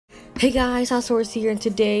Hey guys, Houseworks here, and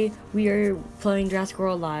today we are playing Jurassic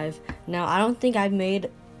World Live. Now, I don't think I've made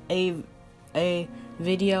a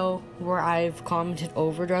video where I've commented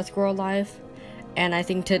over Jurassic World Live, and I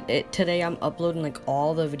think today I'm uploading like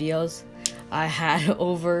all the videos I had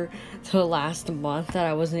over the last month that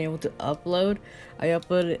I wasn't able to upload. I'm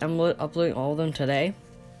uploading all of them today,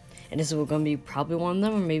 and this is going to be probably one of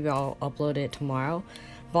them, or maybe I'll upload it tomorrow.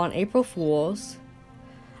 But on April Fool's,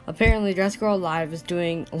 apparently, Jurassic World Live is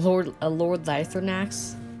doing Lord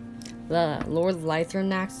Lythronax, the Lord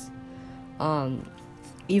Lythronax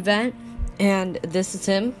event, and this is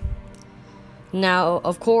him. Now,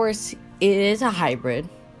 of course, it is a hybrid,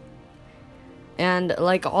 and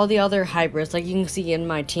like all the other hybrids, like you can see in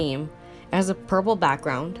my team, it has a purple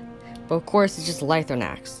background, but of course, it's just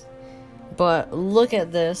Lythronax. But look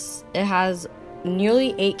at this, it has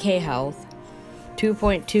nearly 8k health,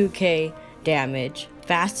 2.2k damage,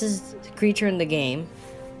 fastest creature in the game,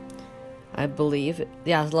 I believe.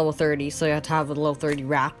 Yeah, it's level 30, so you have to have a level 30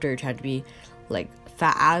 raptor to have to be like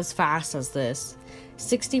as fast as this.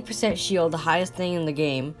 60% shield, the highest thing in the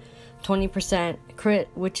game. 20% crit,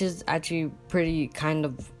 which is actually pretty kind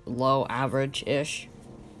of low, average-ish.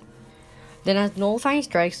 Then it has nullifying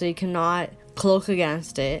strike, so you cannot cloak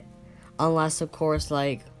against it, unless of course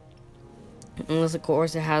it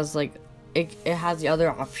has like it has the other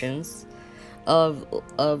options of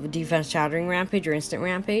defense shattering rampage or instant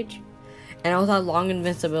rampage, and also has long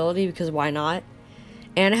invincibility because why not?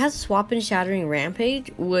 And it has swap and shattering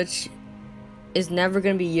rampage, which is never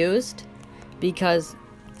going to be used because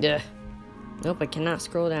nope, I cannot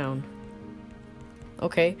scroll down.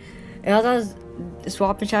 Okay, it also has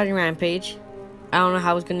swap and shattering rampage. I don't know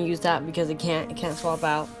how it's going to use that because it can't swap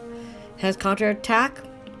out. It has counter attack,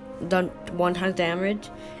 done 1 time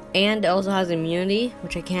damage. And it also has immunity,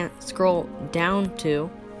 which I can't scroll down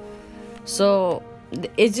to. So,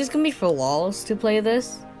 it's just gonna be for lulz to play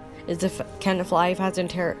this. Can it fly faster than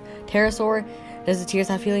Pterosaur? Does the Tears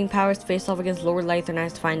have healing powers to face off against Lord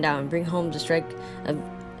Lythronax to find out and bring home the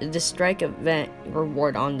strike event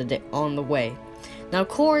reward on the way? Now, of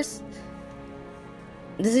course,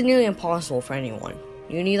 this is nearly impossible for anyone.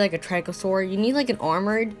 You need like a Trichosaur. You need like an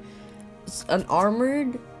armored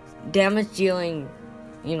damage dealing,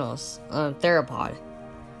 theropod.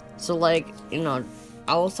 So like,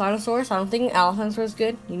 Allosaurus. I don't think Allosaurus is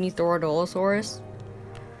good. You need Thorodolosaurus.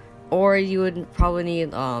 Or you would probably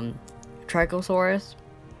need Trichosaurus.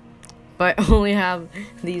 But I only have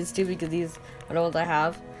these two because these are the ones I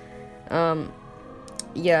have.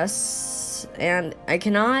 Yes. And I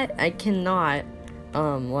cannot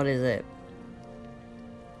what is it?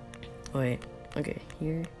 Wait, okay,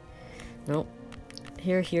 here. Nope.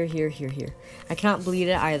 Here. I cannot bleed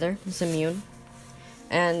it either. It's immune.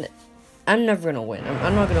 And I'm never gonna win.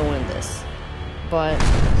 I'm not gonna win this. But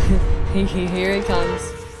here he comes.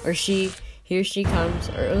 Or she. Here she comes.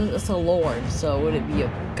 Or it's a lord. So would it be a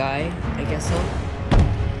guy? I guess so.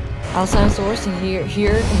 Allosaurus, and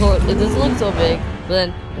here. Lord, it doesn't look so big. But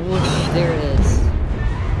then, whoosh, there it is.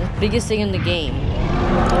 The biggest thing in the game.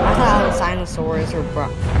 I thought Allosaurus or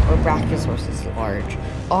Brachiosaurus is large.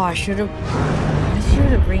 Oh, I should have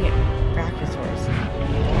bring it Brachiosaurus.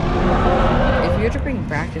 If you were to bring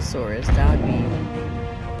Brachiosaurus, that would be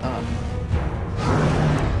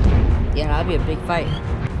yeah, that'd be a big fight.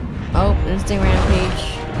 Oh, instant rampage.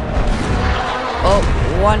 Oh,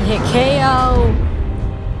 1-hit KO.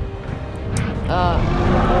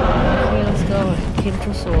 Okay, let's go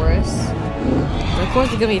Kintosaurus. Of course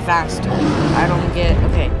it's gonna be faster. I don't get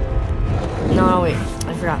okay. No, wait,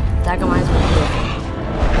 I forgot. Dagamine's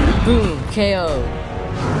boom, KO.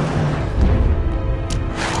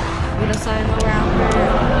 With a Sinoraptor.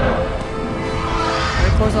 And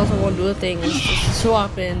of course, also won't do a thing. It's just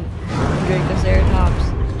swap in Dracoceratops.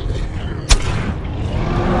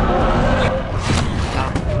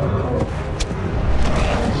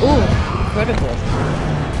 Ooh, critical.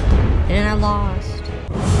 And I lost.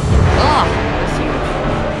 Oh, that's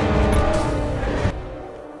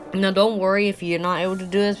huge. Now, don't worry if you're not able to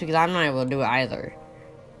do this because I'm not able to do it either.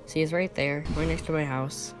 See, it's right there, right next to my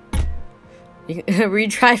house. You can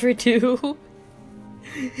retry for 2.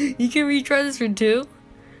 You can retry this for 2?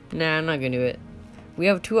 Nah, I'm not gonna do it. We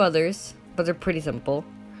have 2 others, but they're pretty simple.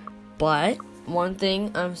 But one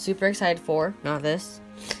thing I'm super excited for, not this,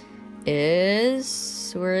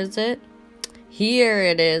 is where is it? Here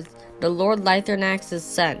it is. The Lord Lythronax's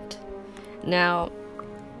scent. Now,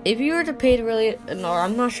 if you were to pay to really, no,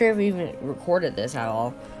 I'm not sure if we even recorded this at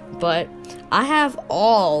all, but I have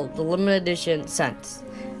all the limited edition scents.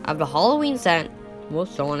 I have the Halloween scent.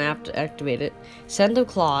 Whoops, don't want to have to activate it. Scent of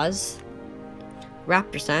Claws.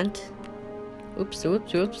 Raptor scent. Oops.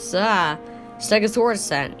 Stegosaurus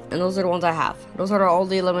scent. And those are the ones I have. Those are all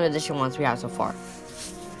the limited edition ones we have so far.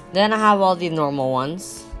 Then I have all the normal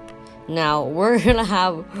ones. Now, we're gonna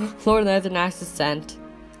have Lord Lythronax's scent.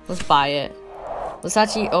 Let's buy it. Let's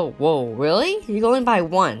actually... Oh, whoa, really? You can only buy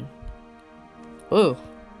one. Ooh.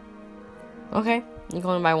 Okay, you can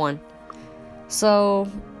only buy one. So,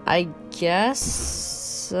 I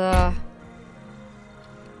guess... well,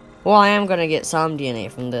 I am gonna get some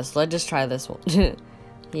DNA from this. Let's just try this one.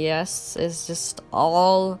 Yes, it's just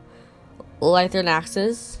all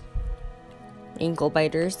Lythronaxes. Ankle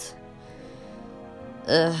biters.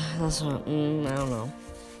 That's what... I don't know.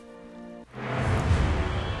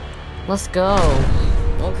 Let's go.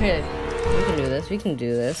 Okay, we can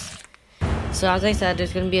do this. So as I said,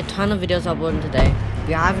 there's gonna be a ton of videos uploaded today.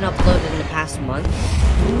 We haven't uploaded in the past month,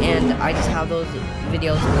 and I just have those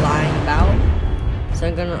videos lying about. So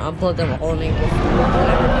I'm gonna upload them all in April Fool's, and I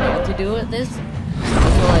never planned to do it this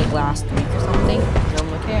until like last week or something. And I'm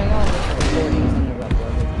like, hey, I got all this recordings and they're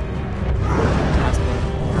uploaded. Last month.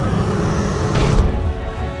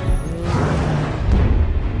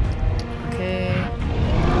 Okay.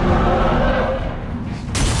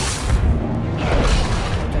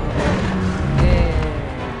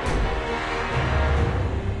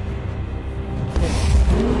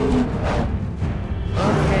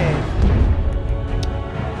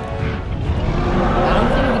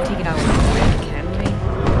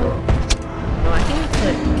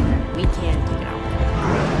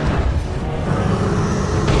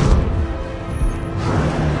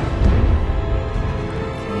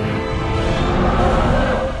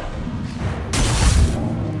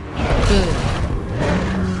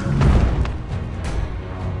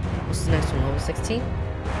 What's the next one? Level 16?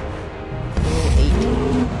 Level 18.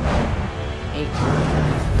 18.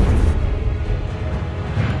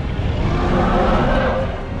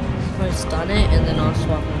 So I stun it and then I'll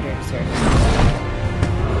swap my Dracosaurus.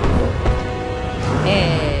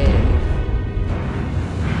 Hey!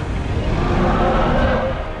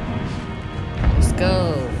 Let's go.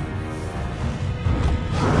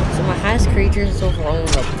 So my highest creature is so far only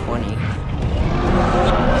level 20.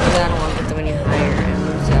 I don't want to get them any higher and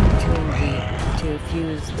lose the opportunity to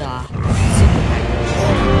fuse the super hybrid.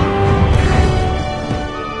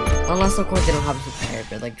 Unless, of course, they don't have a super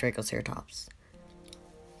hybrid like Dracoceratops.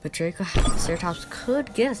 But Dracoceratops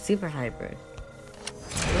could get a super hybrid.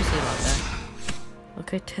 We'll see about that.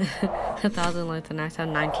 Okay, 10,000 Lythronax out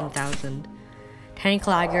of 19,000.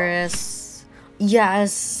 Tanyclagus.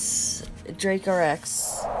 Yes!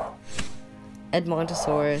 Dracorex.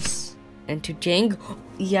 Edmontosaurus. And to Django.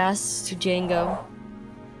 Yes, to Django.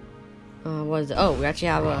 What is it? Oh, we actually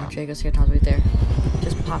have a Dracoceratops right there.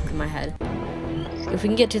 Just popped in my head. If we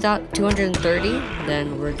can get to 230,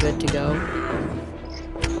 then we're good to go.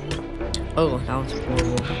 Oh, that one's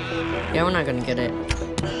horrible. Yeah, we're not gonna get it.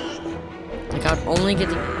 Like, I'd only get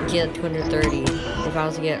to get 230 if I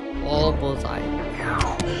was to get all bullseye.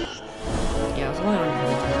 Yeah, it's only on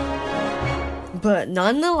 130. But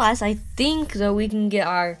nonetheless, I think that we can get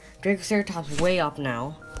our Dracoceratops way up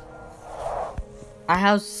now. I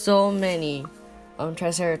have so many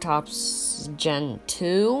Triceratops Gen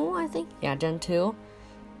 2, I think. Yeah, Gen 2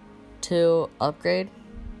 to upgrade.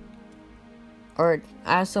 Or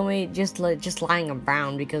I have so many just lying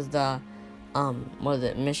around because the what is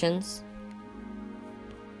it, missions?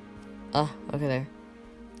 Okay there.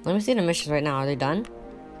 Let me see the missions right now. Are they done?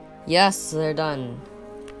 Yes, they're done.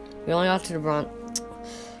 We only got to the bronze.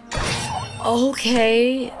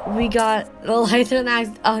 Okay, we got the Lythronax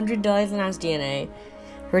 100 Lythronax DNA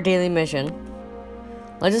for daily mission.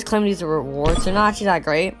 Let's just claim these rewards. They're not actually that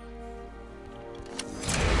great.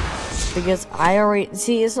 Because I already...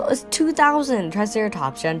 See, it's 2,000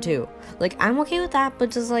 Triceratops Gen 2. Like, I'm okay with that,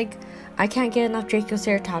 but just like... I can't get enough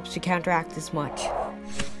Dracoceratops to counteract this much.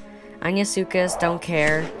 Anyasuchus, don't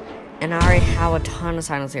care. And I already have a ton of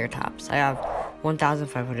Sinoceratops. I have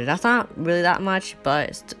 1,500. That's not really that much, but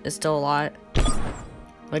it's still a lot.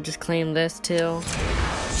 Let's just claim this too.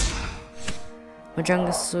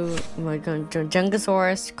 Jungosaurus,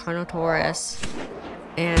 Carnotaurus,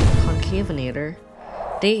 and Concavinator.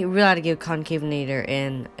 They really ought to give Concavinator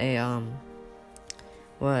in a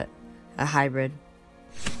a hybrid.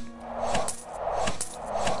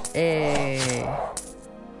 Hey,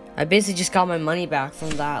 I basically just got my money back from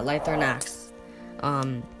that Lythronax.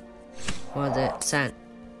 What was it? Scent.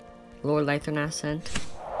 Lord Lythronax scent.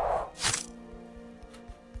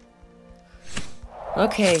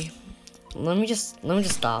 Okay, let me just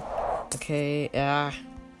stop. Okay,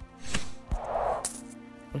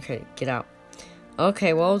 okay, get out.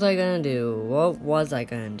 Okay, what was I gonna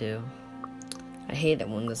do? I hate it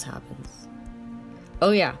when this happens. Oh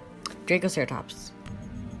yeah, Dracoceratops.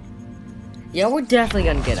 Yeah, we're definitely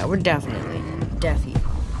gonna get it. We're definitely.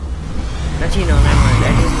 Actually, no, never mind.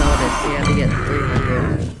 I just noticed you had to get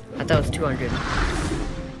 300. I thought it was 200.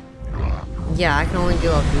 Yeah, I can only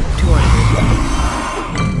go up to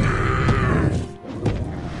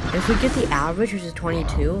 200. If we get the average, which is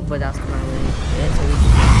 22, but that's not really it, so we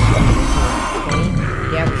just get to 20.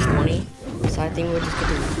 The average 20. So I think we'll just get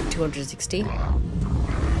to 260.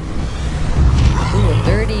 Ooh,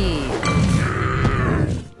 30.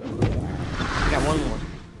 Got one more.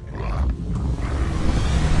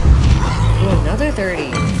 Ooh, another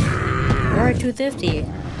 30. We're at 250.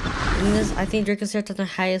 And this, I think Dracoceratops is the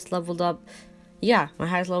highest leveled up. Yeah, my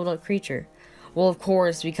highest leveled up creature. Well, of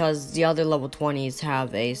course, because the other level 20s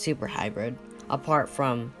have a super hybrid. Apart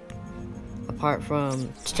from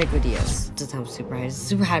Stickodius, doesn't have super hybrid. It's a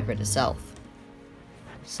super hybrid itself.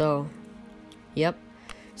 So, yep.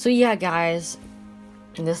 So yeah, guys,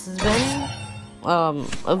 this has been an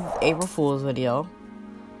April Fool's video.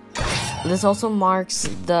 This also marks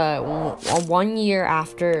the 1 year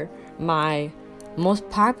after my most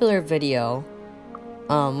popular video,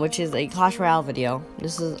 which is a Clash Royale video.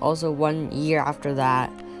 This is also 1 year after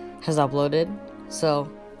that has uploaded.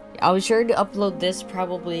 So I'll be sure to upload this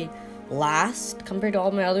probably last compared to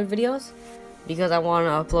all my other videos, because I want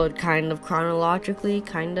to upload kind of chronologically,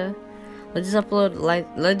 kinda. Let's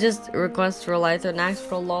just request for Lythronax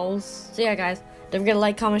for lols. So yeah, guys, don't forget to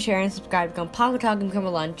like, comment, share, and subscribe. Become Pocket Talk and become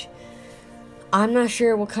a lunch. I'm not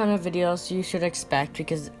sure what kind of videos you should expect,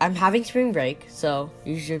 because I'm having spring break, so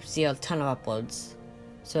you should see a ton of uploads.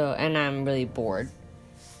 So, and I'm really bored.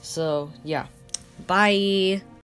 So yeah, bye.